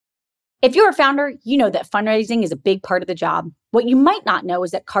If you're a founder, you know that fundraising is a big part of the job. What you might not know is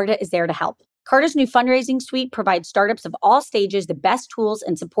that Carta is there to help. Carta's new fundraising suite provides startups of all stages the best tools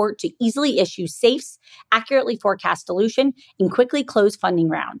and support to easily issue safes, accurately forecast dilution, and quickly close funding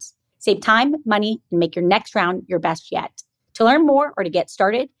rounds. Save time, money, and make your next round your best yet. To learn more or to get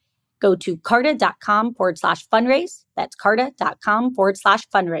started, go to carta.com/fundraise. That's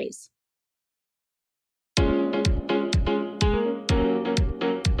carta.com/fundraise.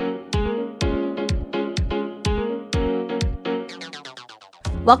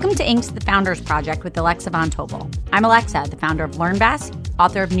 Welcome to Inc.'s The Founders Project with Alexa Von Tobel. I'm Alexa, the founder of LearnVest,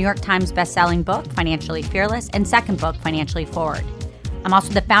 author of New York Times bestselling book, Financially Fearless, and second book, Financially Forward. I'm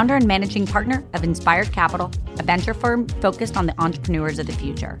also the founder and managing partner of Inspired Capital, a venture firm focused on the entrepreneurs of the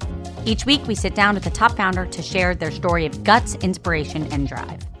future. Each week, we sit down with a top founder to share their story of guts, inspiration, and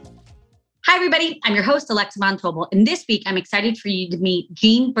drive. Hi, everybody. I'm your host, Alexa Von Tobel, and this week, I'm excited for you to meet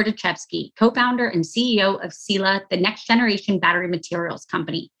Gene Berdichevsky, co-founder and CEO of Sila, the next-generation battery materials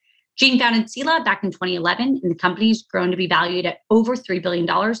company. Gene founded Sila back in 2011, and the company's grown to be valued at over $3 billion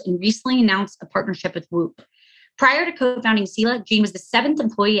and recently announced a partnership with Whoop. Prior to co-founding Sila, Gene was the seventh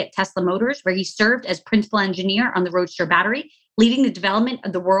employee at Tesla Motors, where he served as principal engineer on the Roadster battery, leading the development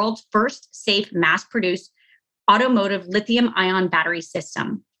of the world's first safe, mass-produced automotive lithium-ion battery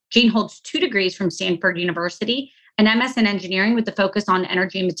system. Gene holds 2 degrees from Stanford University, an MS in engineering with a focus on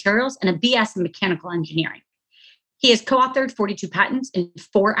energy and materials, and a BS in mechanical engineering. He has co-authored 42 patents in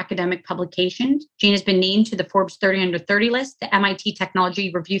 4 academic publications. Gene has been named to the Forbes 30 Under 30 list, the MIT Technology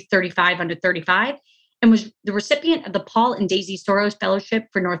Review 35 Under 35, and was the recipient of the Paul and Daisy Soros Fellowship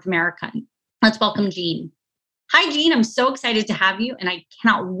for North America. Let's welcome Gene. Hi, Gene. I'm so excited to have you, and I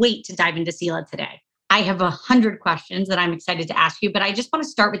cannot wait to dive into Sila today. I have 100 questions that I'm excited to ask you, but I just want to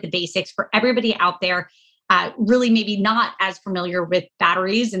start with the basics for everybody out there, really maybe not as familiar with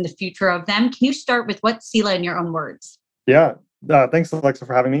batteries and the future of them. Can you start with what's Sila in your own words? Yeah, thanks, Alexa,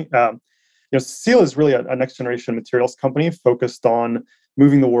 for having me. Sila is really a next generation materials company focused on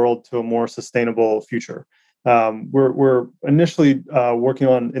moving the world to a more sustainable future. We're initially working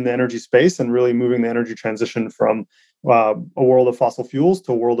on in the energy space and really moving the energy transition from a world of fossil fuels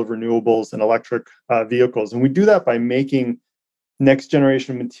to a world of renewables and electric vehicles. And we do that by making next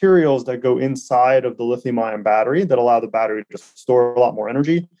generation materials that go inside of the lithium ion battery that allow the battery to store a lot more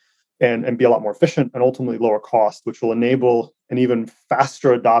energy and be a lot more efficient and ultimately lower cost, which will enable an even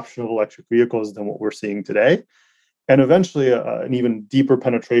faster adoption of electric vehicles than what we're seeing today. And eventually an even deeper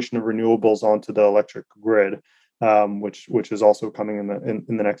penetration of renewables onto the electric grid, which is also coming in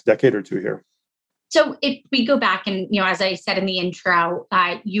the next decade or two here. So if we go back and, as I said in the intro,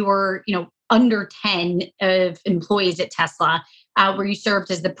 you were, under 10 of employees at Tesla, where you served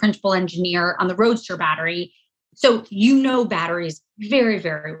as the principal engineer on the Roadster battery. So batteries very,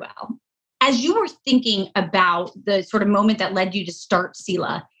 very well. As you were thinking about the sort of moment that led you to start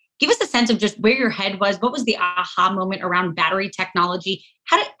Sila, give us a sense of just where your head was. What was the aha moment around battery technology?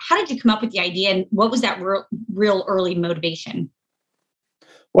 How did you come up with the idea, and what was that real early motivation?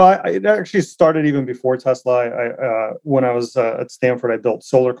 Well, it actually started even before Tesla. When I was at Stanford, I built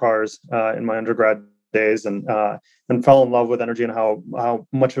solar cars in my undergrad days, and fell in love with energy and how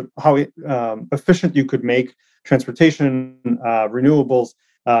efficient you could make transportation, renewables.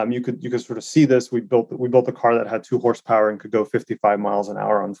 You could sort of see this. We built a car that had 2 horsepower and could go 55 miles an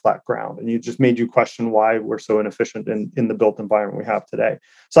hour on flat ground, and it just made you question why we're so inefficient in the built environment we have today.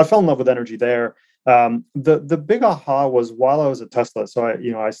 So I fell in love with energy there. The big aha was while I was at Tesla. So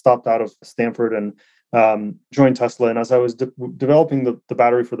I stopped out of Stanford and joined Tesla. And as I was developing the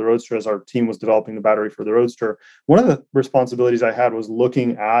battery for the Roadster, as our team was developing the battery for the Roadster, one of the responsibilities I had was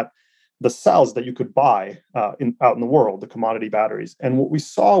looking at the cells that you could buy out in the world, the commodity batteries. And what we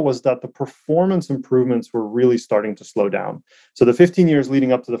saw was that the performance improvements were really starting to slow down. So the 15 years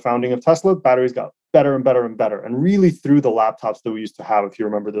leading up to the founding of Tesla, batteries got better and better and better. And really through the laptops that we used to have, if you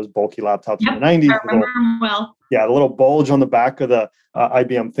remember those bulky laptops in the 90s. I remember them well. Yeah, the little bulge on the back of the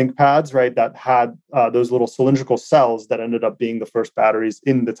IBM ThinkPads, right, that had those little cylindrical cells that ended up being the first batteries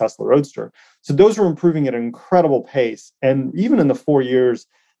in the Tesla Roadster. So those were improving at an incredible pace. And even in the 4 years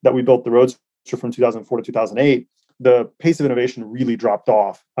that we built the Roadster from 2004 to 2008, the pace of innovation really dropped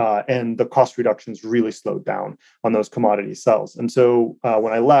off and the cost reductions really slowed down on those commodity cells. And so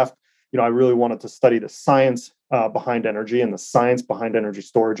when I left, I really wanted to study the science behind energy and the science behind energy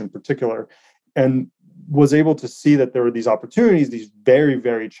storage in particular, and was able to see that there were these opportunities, these very,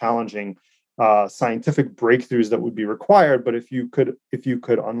 very challenging scientific breakthroughs that would be required. But if you could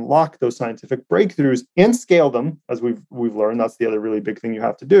unlock those scientific breakthroughs and scale them, as we've learned, that's the other really big thing you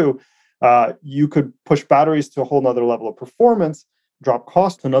have to do. You could push batteries to a whole nother level of performance, drop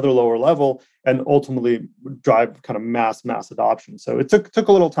cost to another lower level, and ultimately drive kind of mass adoption. So it took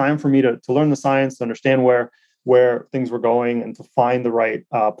a little time for me to learn the science, to understand where things were going, and to find the right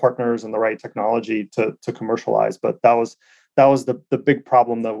partners and the right technology to commercialize. But that was the big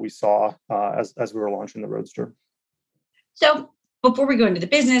problem that we saw as we were launching the Roadster. So before we go into the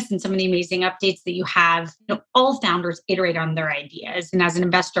business and some of the amazing updates that you have, all founders iterate on their ideas. And as an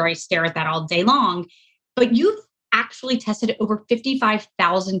investor, I stare at that all day long. But you've actually tested over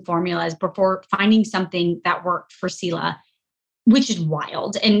 55,000 formulas before finding something that worked for Sela, which is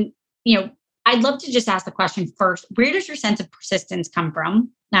wild. And, I'd love to just ask the question first, where does your sense of persistence come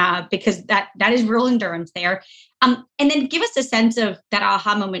from? Because that is real endurance there. And then give us a sense of that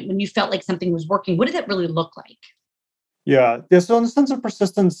aha moment when you felt like something was working. What did that really look like? Yeah. So in the sense of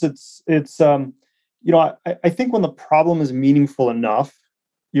persistence, it's I think when the problem is meaningful enough,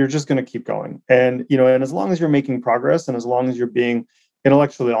 you're just going to keep going. And and as long as you're making progress, and as long as you're being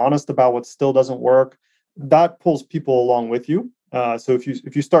intellectually honest about what still doesn't work, that pulls people along with you. So if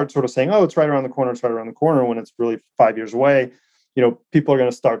you start sort of saying, "Oh, it's right around the corner," when it's really 5 years away, people are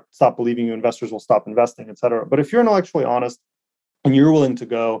going to stop believing you. Investors will stop investing, et cetera. But if you're intellectually honest and you're willing to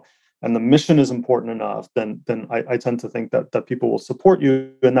go, and the mission is important enough, then I tend to think that people will support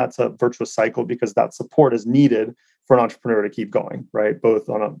you, and that's a virtuous cycle, because that support is needed for an entrepreneur to keep going, right? Both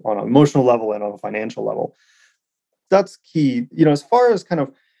on an emotional level and on a financial level. That's key. As far as kind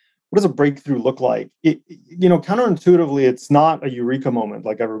of what does a breakthrough look like? Counterintuitively, it's not a eureka moment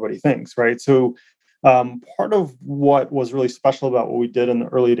like everybody thinks, right? So part of what was really special about what we did in the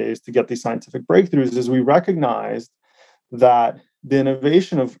early days to get these scientific breakthroughs is we recognized that the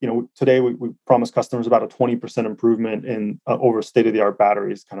innovation of, today we promise customers about a 20% improvement in over state-of-the-art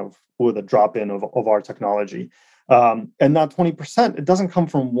batteries, kind of with a drop-in of our technology. And that 20%, it doesn't come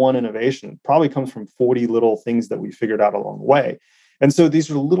from one innovation. It probably comes from 40 little things that we figured out along the way. And so these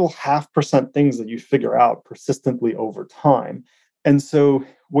are little 0.5% things that you figure out persistently over time. And so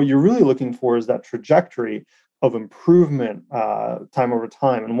what you're really looking for is that trajectory of improvement time over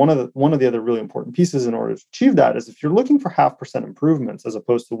time. And one of the other really important pieces in order to achieve that is, if you're looking for 0.5% improvements as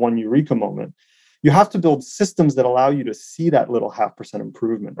opposed to one eureka moment, you have to build systems that allow you to see that little 0.5%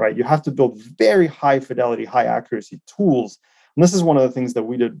 improvement, right? You have to build very high fidelity, high accuracy tools. And this is one of the things that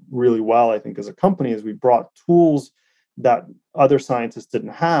we did really well, I think, as a company, is we brought tools that other scientists didn't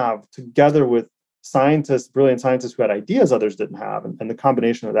have together with brilliant scientists who had ideas others didn't have. And the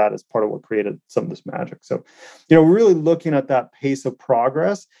combination of that is part of what created some of this magic. So, we're really looking at that pace of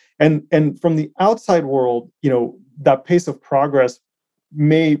progress. And from the outside world, that pace of progress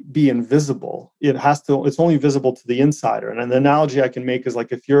may be invisible. It's only visible to the insider. And an analogy I can make is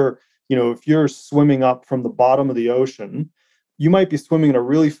like, if you're swimming up from the bottom of the ocean, you might be swimming at a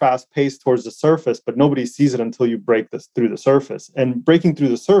really fast pace towards the surface, but nobody sees it until you break this through the surface. And breaking through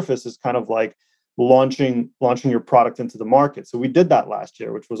the surface is kind of like launching your product into the market. So we did that last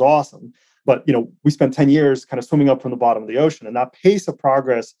year, which was awesome. But we spent 10 years kind of swimming up from the bottom of the ocean, and that pace of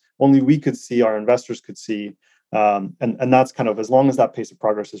progress only we could see, our investors could see, and that's kind of, as long as that pace of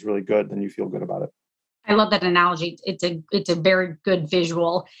progress is really good, then you feel good about it. I love that analogy. It's a very good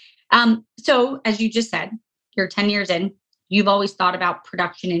visual. So as you just said, you're 10 years in. You've always thought about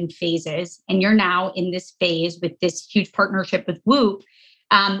production in phases, and you're now in this phase with this huge partnership with Whoop.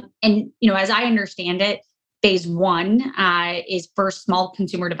 And as I understand it, phase one is for small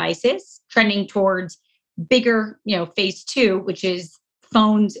consumer devices, trending towards bigger, phase two, which is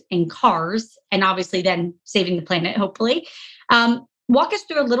phones and cars, and obviously then saving the planet, hopefully. Walk us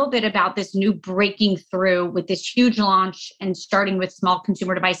through a little bit about this new breaking through with this huge launch and starting with small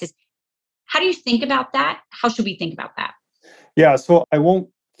consumer devices. How do you think about that? How should we think about that? Yeah, so I won't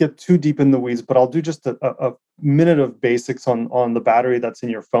get too deep in the weeds, but I'll do just a minute of basics on the battery that's in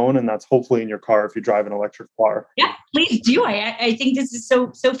your phone, and that's hopefully in your car if you drive an electric car. Yeah, please do. I think this is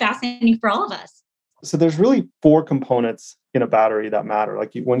so fascinating for all of us. So there's really 4 components in a battery that matter.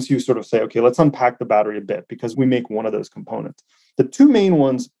 Like once you sort of say, okay, let's unpack the battery a bit, because we make one of those components. The 2 main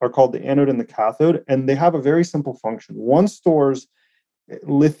ones are called the anode and the cathode, and they have a very simple function. One stores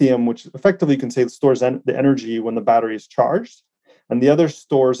lithium, which effectively you can say stores the energy when the battery is charged, and the other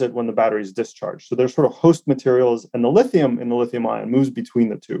stores it when the battery is discharged. So they're sort of host materials, and the lithium in the lithium ion moves between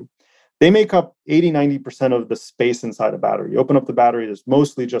the two. They make up 80-90% of the space inside a battery. You open up the battery, there's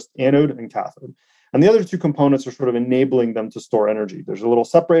mostly just anode and cathode. And the other 2 components are sort of enabling them to store energy. There's a little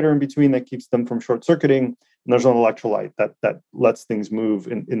separator in between that keeps them from short circuiting, and there's an electrolyte that lets things move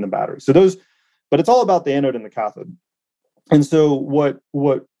in the battery. So but it's all about the anode and the cathode. And so what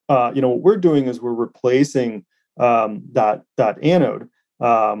we're doing is we're replacing that anode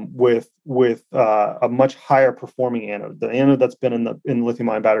with a much higher performing anode. The anode that's been in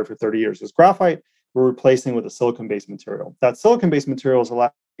lithium-ion battery for 30 years is graphite. We're replacing with a silicon-based material. That silicon-based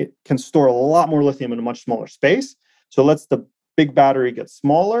material it can store a lot more lithium in a much smaller space. So it lets the big battery get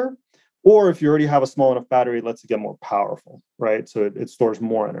smaller, or if you already have a small enough battery, it lets it get more powerful, right? So it stores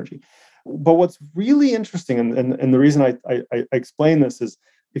more energy. But what's really interesting, and the reason I explain this is,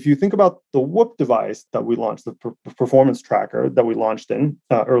 if you think about the Whoop device that we launched, the performance tracker that we launched in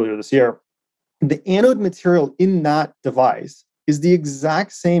earlier this year, the anode material in that device is the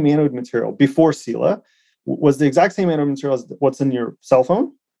exact same anode material before Sila, was the exact same anode material as what's in your cell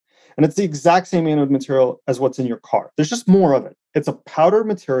phone. And it's the exact same anode material as what's in your car. There's just more of it. It's a powder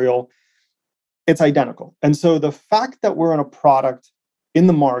material. It's identical. And so the fact that we're in a product in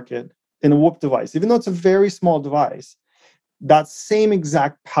the market, in a Whoop device, even though it's a very small device, that same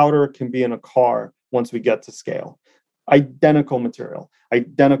exact powder can be in a car once we get to scale. Identical material,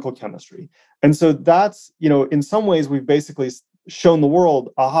 identical chemistry. And so that's, in some ways, we've basically shown the world,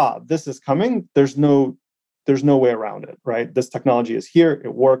 aha, this is coming. There's no way around it, right? This technology is here.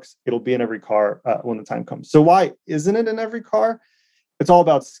 It works. It'll be in every car when the time comes. So why isn't it in every car? It's all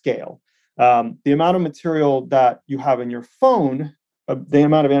about scale. The amount of material that you have in your phone, the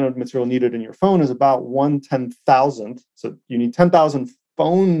amount of anode material needed in your phone is about 1/10,000th. So you need 10,000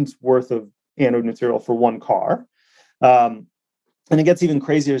 phones worth of anode material for one car. And it gets even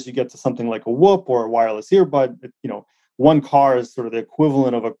crazier as you get to something like a Whoop or a wireless earbud. One car is sort of the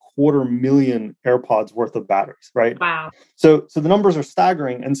equivalent of 250,000 AirPods worth of batteries, right? Wow. So the numbers are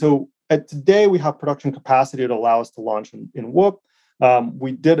staggering. And so today we have production capacity to allow us to launch in Whoop.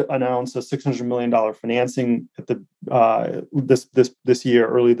 We did announce a $600 million financing at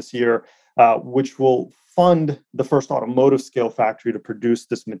early this year, which will fund the first automotive scale factory to produce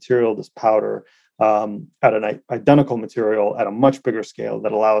this material, this powder, at an identical material at a much bigger scale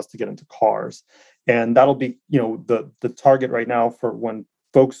that allow us to get into cars. And that'll be, the target right now for when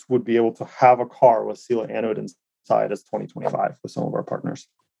folks would be able to have a car with Sila anode inside is 2025 with some of our partners.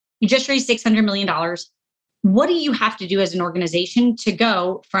 You just raised $600 million. What do you have to do as an organization to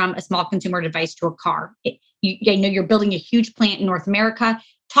go from a small consumer device to a car? I know you're building a huge plant in North America.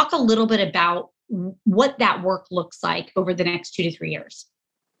 Talk a little bit about what that work looks like over the next 2 to 3 years.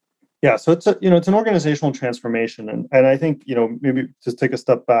 Yeah, so it's an organizational transformation, and I think maybe just take a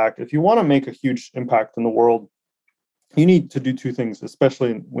step back. If you want to make a huge impact in the world, you need to do two things,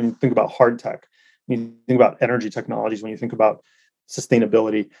 especially when you think about hard tech. When you think about energy technologies, when you think about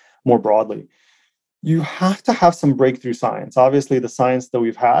sustainability more broadly, you have to have some breakthrough science. Obviously, the science that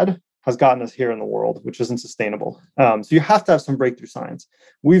we've had has gotten us here in the world, which isn't sustainable. So you have to have some breakthrough science.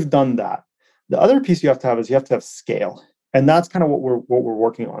 We've done that. The other piece you have to have is you have to have scale. And that's kind of what we're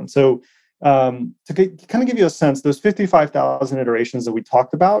working on. So to kind of give you a sense, those 55,000 iterations that we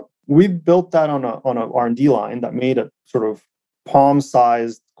talked about, we built that on a R&D line that made a sort of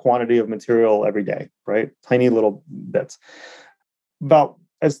palm-sized quantity of material every day, right? Tiny little bits.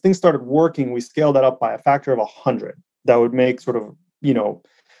 As things started working, we scaled that up by a factor of 100. That would make sort of,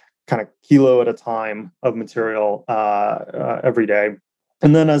 kind of kilo at a time of material every day.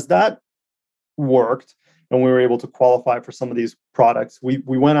 And then as that worked, and we were able to qualify for some of these products, we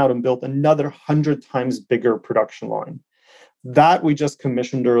went out and built another 100 times bigger production line. That we just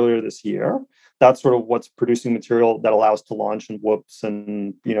commissioned earlier this year. That's sort of what's producing material that allows to launch in Whoops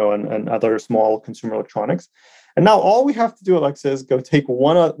and and other small consumer electronics. And now all we have to do, Alexa, is go take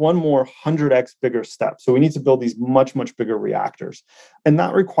one more 100x bigger step. So we need to build these much, much bigger reactors. And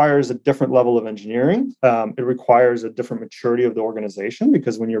that requires a different level of engineering. It requires a different maturity of the organization,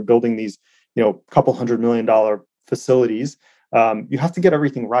 because when you're building these couple $100 million facilities, you have to get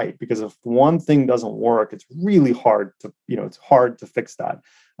everything right, because if one thing doesn't work, it's really hard to fix that.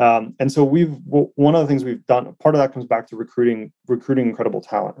 And so one of the things we've done, part of that comes back to recruiting incredible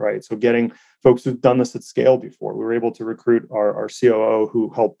talent, right? So getting folks who've done this at scale before. We were able to recruit our COO, who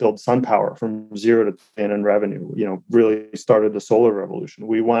helped build SunPower from 0 to 10 in revenue, really started the solar revolution.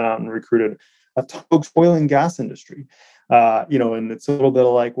 We went out and recruited a folks oil and gas industry, and it's a little bit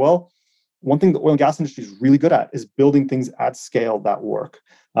of like, well, one thing the oil and gas industry is really good at is building things at scale that work.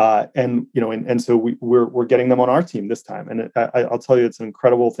 And so we're getting them on our team this time. And I'll tell you, it's an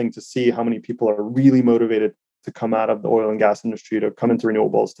incredible thing to see how many people are really motivated to come out of the oil and gas industry, to come into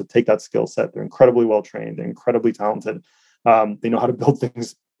renewables, to take that skill set. They're incredibly well trained, they're incredibly talented. They know how to build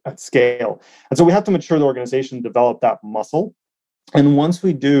things at scale. And so we have to mature the organization, develop that muscle. And once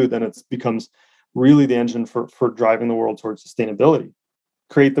we do, then it becomes really the engine for driving the world towards sustainability.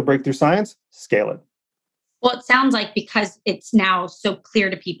 Create the breakthrough science, scale it. Well, it sounds like because it's now so clear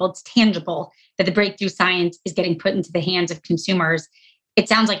to people, it's tangible, that the breakthrough science is getting put into the hands of consumers. it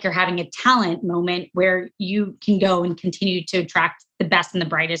sounds like you're having a talent moment where you can go and continue to attract the best and the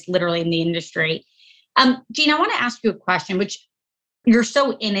brightest literally in the industry. Gene, I want to ask you a question, which you're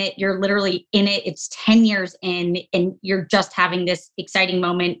so in it, you're literally in it. It's 10 years in, and you're just having this exciting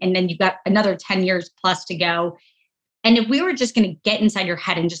moment. And then you've got another 10 years plus to go. And if we were just going to get inside your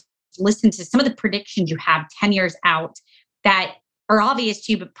head and just listen to some of the predictions you have 10 years out that are obvious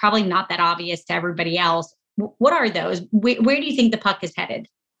to you, but probably not that obvious to everybody else, what are those? Where do you think the puck is headed?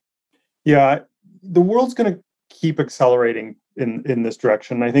 Yeah, the world's going to keep accelerating in this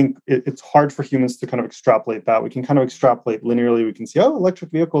direction. I think it's hard for humans to kind of extrapolate that. We can kind of extrapolate linearly. We can see, oh,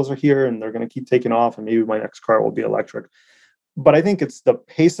 electric vehicles are here and they're going to keep taking off, and maybe my next car will be electric. But I think it's the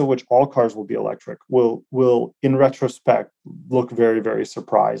pace at which all cars will be electric will in retrospect look very, very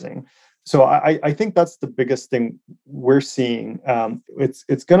surprising. So I think that's the biggest thing we're seeing.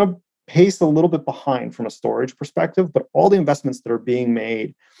 It's going to pace a little bit behind from a storage perspective, but all the investments that are being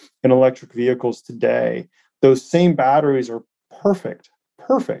made in electric vehicles today, those same batteries are perfect.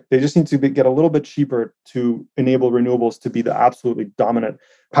 They just need to get a little bit cheaper to enable renewables to be the absolutely dominant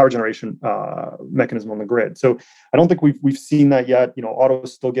power generation mechanism on the grid. So I don't think we've seen that yet. Auto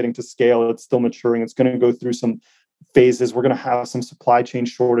is still getting to scale. It's still maturing. It's going to go through some phases. We're going to have some supply chain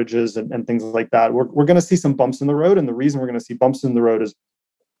shortages and things like that. We're going to see some bumps in the road. And the reason we're going to see bumps in the road is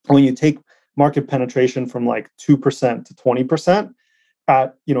when you take market penetration from like 2% to 20%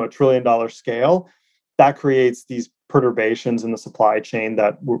 at $1 trillion scale, that creates these perturbations in the supply chain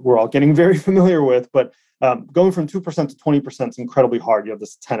that we're all getting very familiar with. But going from 2% to 20% is incredibly hard. You have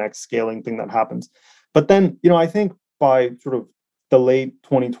this 10x scaling thing that happens. But then, I think by sort of the late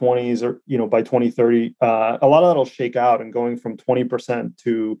 2020s or, by 2030, a lot of that will shake out, and going from 20%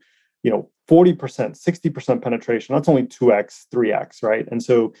 to, 40%, 60% penetration, that's only 2x, 3x, right? And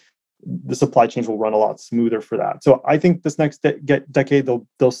so the supply chains will run a lot smoother for that. So I think this next decade,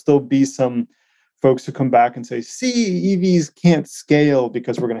 there'll still be some folks who come back and say, see, EVs can't scale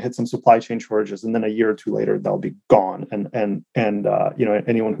because we're going to hit some supply chain shortages. And then a year or two later, they'll be gone. And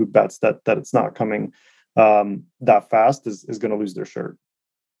anyone who bets that it's not coming that fast is going to lose their shirt.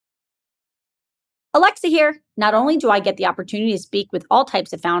 Alexa here. Not only do I get the opportunity to speak with all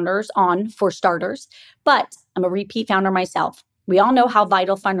types of founders on For Starters, but I'm a repeat founder myself. We all know how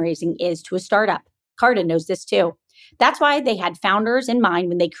vital fundraising is to a startup. Carta knows this too. That's why they had founders in mind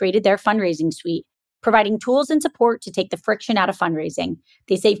when they created their fundraising suite, providing tools and support to take the friction out of fundraising.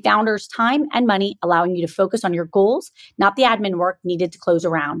 They save founders time and money, allowing you to focus on your goals, not the admin work needed to close a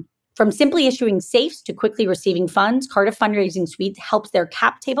round. From simply issuing safes to quickly receiving funds, Carta Fundraising Suite helps their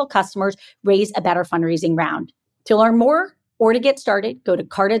cap table customers raise a better fundraising round. To learn more or to get started, go to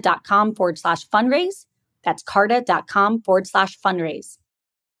carta.com/fundraise. That's carta.com/fundraise.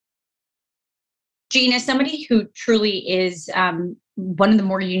 Gene, as somebody who truly is one of the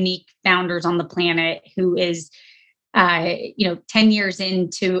more unique founders on the planet, who is, 10 years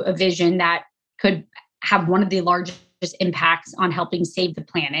into a vision that could have one of the largest impacts on helping save the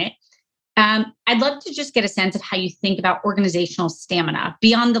planet, I'd love to just get a sense of how you think about organizational stamina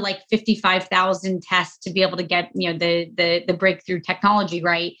beyond the 55,000 tests to be able to get the breakthrough technology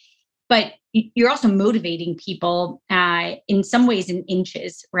right. But you're also motivating people in some ways in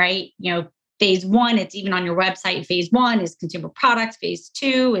inches, right? Phase one, it's even on your website. Phase one is consumer products. Phase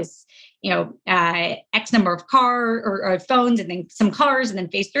two is, X number of or phones, and then some cars. And then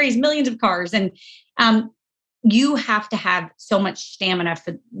phase three is millions of cars. And you have to have so much stamina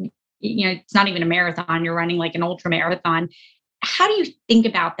for, it's not even a marathon. You're running like an ultra marathon. How do you think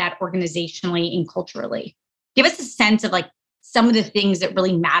about that organizationally and culturally? Give us a sense of some of the things that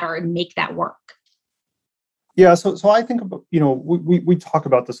really matter and make that work. Yeah, so I think about, we talk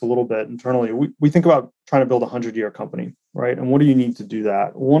about this a little bit internally. We think about trying to build a 100-year company, right? And what do you need to do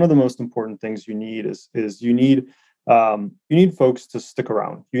that? One of the most important things you need is you need folks to stick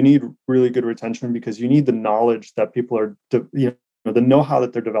around. You need really good retention, because you need the knowledge that people are, the know-how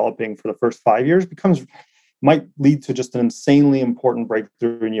that they're developing for the first 5 years might lead to just an insanely important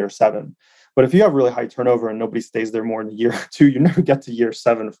breakthrough in year 7. But if you have really high turnover and nobody stays there more than a year or two, you never get to year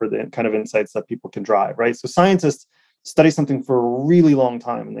 7 for the kind of insights that people can drive, right? So scientists study something for a really long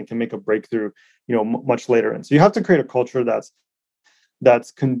time, and they can make a breakthrough, much later. And so you have to create a culture that's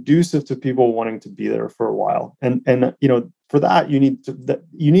conducive to people wanting to be there for a while. And for that, you need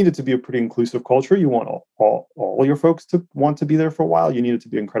it to be a pretty inclusive culture. You want all your folks to want to be there for a while. You need it to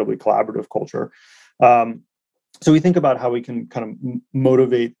be an incredibly collaborative culture. So we think about how we can kind of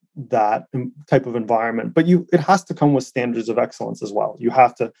motivate that type of environment, but it has to come with standards of excellence as well. You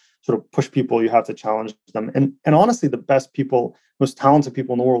have to sort of push people, you have to challenge them. And honestly, the best people, most talented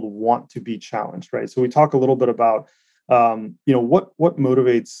people in the world want to be challenged, right? So we talk a little bit about what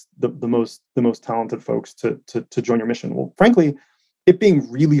motivates the most talented folks to join your mission? Well, frankly, it being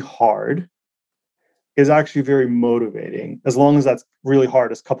really hard is actually very motivating, as long as that's really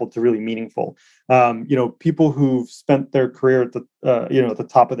hard is coupled to really meaningful. People who've spent their career at the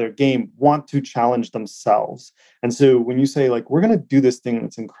top of their game want to challenge themselves. And so when you say, like, we're going to do this thing and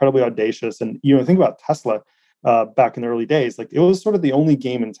it's incredibly audacious, and think about Tesla back in the early days, like, it was sort of the only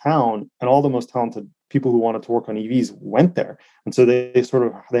game in town, and all the most talented people who wanted to work on EVs went there. And so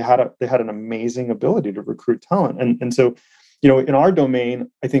they had an amazing ability to recruit talent. And so in our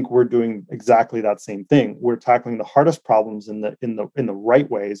domain, I think we're doing exactly that same thing. We're tackling the hardest problems in the right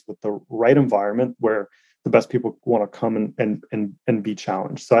ways with the right environment where the best people want to come and be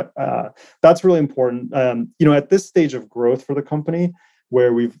challenged. So that's really important. At this stage of growth for the company,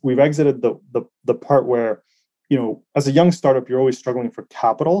 where we've exited the part where, as a young startup, you're always struggling for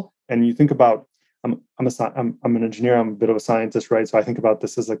capital, and you think about, I'm an engineer. I'm a bit of a scientist, right? So I think about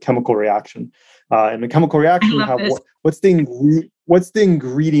this as a chemical reaction. In a chemical reaction, you have what's the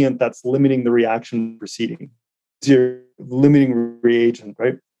ingredient that's limiting the reaction proceeding? It's your limiting reagent,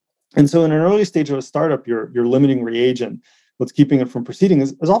 right? And so in an early stage of a startup, your limiting reagent, what's keeping it from proceeding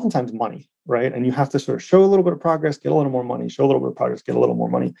is oftentimes money, right? And you have to sort of show a little bit of progress, get a little more money, show a little bit of progress, get a little more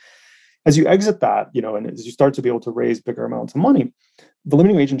money. As you exit that, and as you start to be able to raise bigger amounts of money, the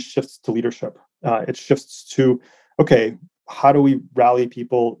limiting agent shifts to leadership. It shifts to, okay, how do we rally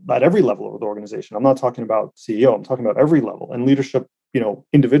people at every level of the organization? I'm not talking about CEO. I'm talking about every level. And leadership,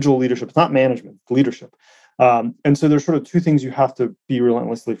 individual leadership. It's not management, it's leadership. And so there's sort of two things you have to be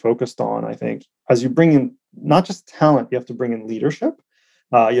relentlessly focused on, I think. As you bring in not just talent, you have to bring in leadership.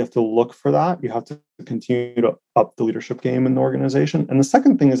 You have to look for that. You have to continue to up the leadership game in the organization. And the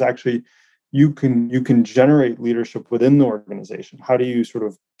second thing is actually you can generate leadership within the organization. How do you sort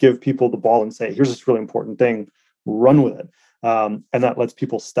of give people the ball and say, here's this really important thing, run with it. And that lets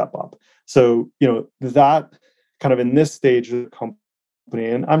people step up. So, that kind of in this stage of the company,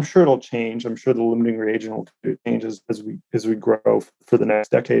 and I'm sure it'll change. I'm sure the limiting reagent will change as we grow for the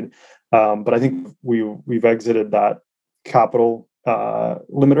next decade. But I think we've exited that capital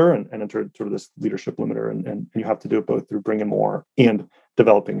limiter and entered sort of this leadership limiter, and you have to do it both through bringing more and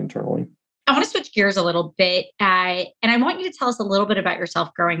developing internally. I want to switch gears a little bit, and I want you to tell us a little bit about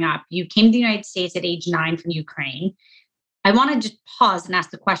yourself growing up. You came to the United States at age 9 from Ukraine. I want to just pause and ask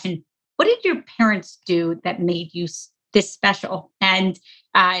the question, what did your parents do that made you this special? And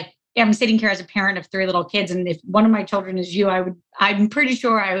I'm sitting here as a parent of 3 little kids, and if one of my children is you, I'm pretty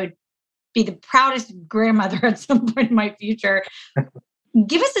sure I would be the proudest grandmother at some point in my future.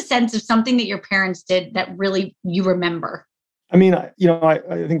 Give us a sense of something that your parents did that really you remember. I mean, I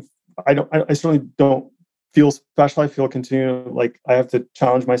think I certainly don't feel special. I feel like I have to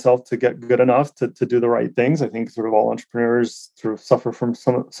challenge myself to get good enough to do the right things. I think sort of all entrepreneurs sort of suffer from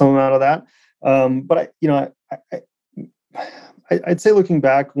some amount of that. But I'd say, looking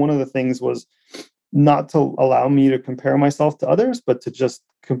back, one of the things was not to allow me to compare myself to others, but to just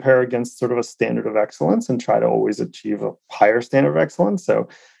compare against sort of a standard of excellence and try to always achieve a higher standard of excellence. So,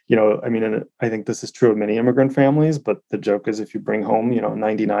 and I think this is true of many immigrant families, but the joke is if you bring home,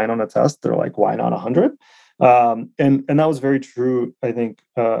 99 on a test, they're like, why not 100? And that was very true, I think,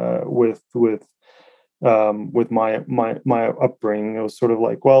 with my upbringing. It was sort of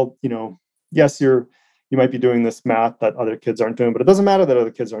like, well, yes, you might be doing this math that other kids aren't doing, but it doesn't matter that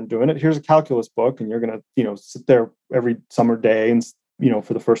other kids aren't doing it. Here's a calculus book, and you're going to, sit there every summer day and,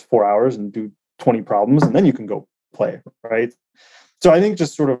 for the first 4 hours and do 20 problems, and then you can go play, right? So I think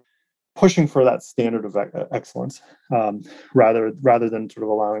just sort of pushing for that standard of excellence, rather than sort of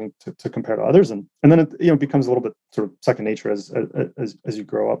allowing to compare to others, and then it becomes a little bit sort of second nature as you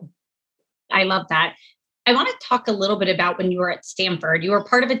grow up. I love that. I want to talk a little bit about when you were at Stanford. You were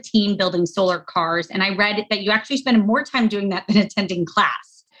part of a team building solar cars, and I read that you actually spent more time doing that than attending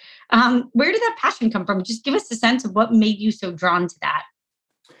class. Where did that passion come from? Just give us a sense of what made you so drawn to that.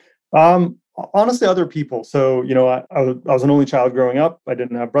 Honestly, other people. So, I was an only child growing up. I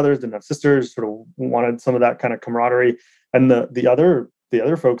didn't have brothers, didn't have sisters, sort of wanted some of that kind of camaraderie. And the other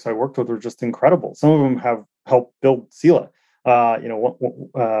folks I worked with were just incredible. Some of them have helped build Sila.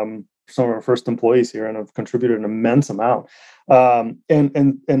 Some of our first employees here and have contributed an immense amount. And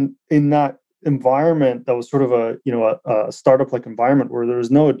in that environment, that was sort of a startup like environment where there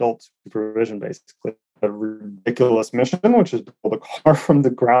was no adult supervision, basically. A ridiculous mission, which is build a car from the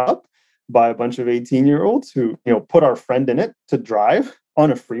ground up by a bunch of 18-year-olds who, put our friend in it to drive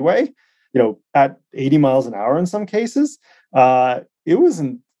on a freeway, at 80 miles an hour in some cases. It was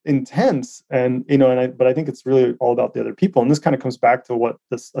intense, and but I think it's really all about the other people. And this kind of comes back to what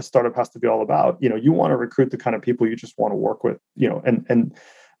a startup has to be all about. You want to recruit the kind of people you just want to work with, and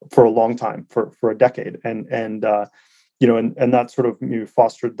for a long time, for a decade, and that sort of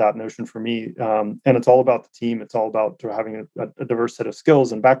fostered that notion for me. And it's all about the team. It's all about having a diverse set of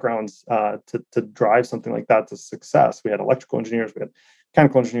skills and backgrounds to drive something like that to success. We had electrical engineers, we had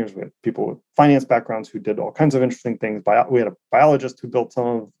mechanical engineers, we had people with finance backgrounds who did all kinds of interesting things. We had a biologist who built some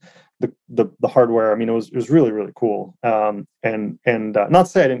of the hardware. I mean, it was really, really cool. And not to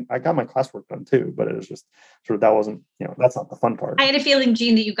say I got my classwork done too, but it was just sort of, that wasn't, that's not the fun part. I had a feeling,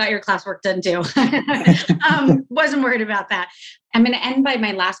 Gene, that you got your classwork done too. Wasn't worried about that. I'm going to end by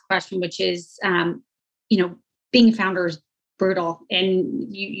my last question, which is, being a founder is brutal,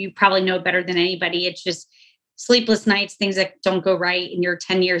 and you probably know better than anybody. It's just sleepless nights, things that don't go right, and you're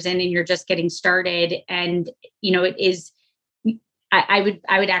 10 years in and you're just getting started. And, it is, I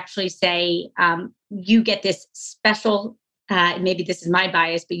would actually say you get this special, maybe this is my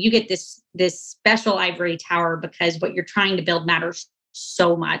bias, but you get this special ivory tower because what you're trying to build matters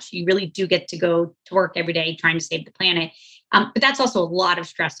so much. You really do get to go to work every day trying to save the planet. But that's also a lot of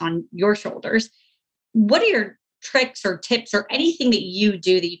stress on your shoulders. What are your tricks or tips or anything that you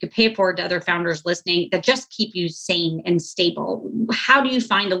do that you could pay it forward to other founders listening that just keep you sane and stable? How do you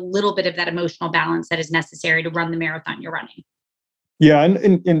find a little bit of that emotional balance that is necessary to run the marathon you're running? Yeah,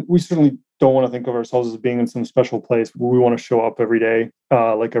 and we certainly don't want to think of ourselves as being in some special place. We want to show up every day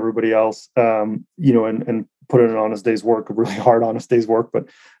like everybody else, and put in an honest day's work, a really hard, honest day's work. But,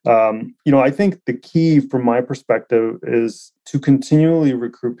 I think the key from my perspective is to continually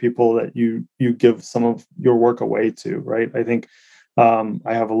recruit people that you give some of your work away to, right? I think I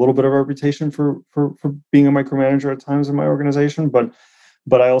have a little bit of a reputation for being a micromanager at times in my organization, but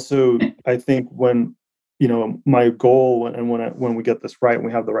I think when my goal, and when we get this right, and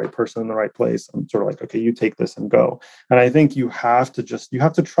we have the right person in the right place, I'm sort of like, okay, you take this and go. And I think you have to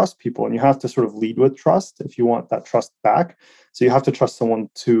trust people, and you have to sort of lead with trust if you want that trust back. So you have to trust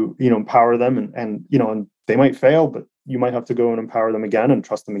someone to, empower them, and they might fail, but you might have to go and empower them again and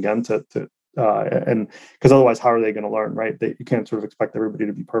trust them again and because otherwise, how are they going to learn, right? You can't sort of expect everybody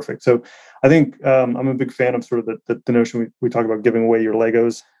to be perfect. So I think I'm a big fan of sort of the notion we talk about giving away your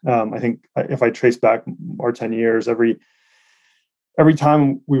Legos. I think if I trace back our 10 years, every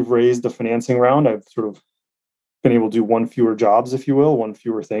time we've raised a financing round, I've sort of been able to do one fewer jobs, if you will, one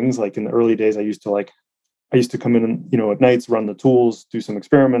fewer things. Like in the early days, I used to come in and, at nights, run the tools, do some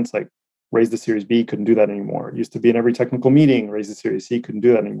experiments, like raise the Series B, couldn't do that anymore. It used to be in every technical meeting, raise the Series C, couldn't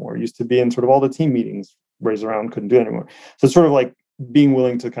do that anymore. It used to be in sort of all the team meetings, raise around, couldn't do it anymore. So it's sort of like being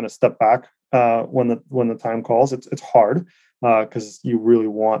willing to kind of step back when the time calls. It's hard because you really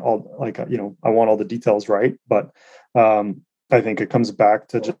want I want all the details right. But I think it comes back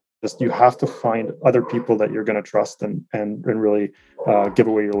to just you have to find other people that you're going to trust and really give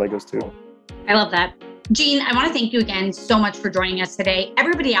away your Legos to. I love that. Gene, I want to thank you again so much for joining us today.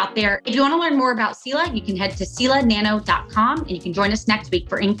 Everybody out there, if you want to learn more about Sela, you can head to selanano.com, and you can join us next week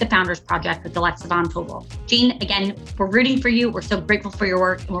for Inc. the Founders Project with Alexa Von Tobel. Gene, again, we're rooting for you. We're so grateful for your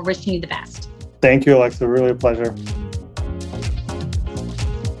work, and we're wishing you the best. Thank you, Alexa. Really a pleasure.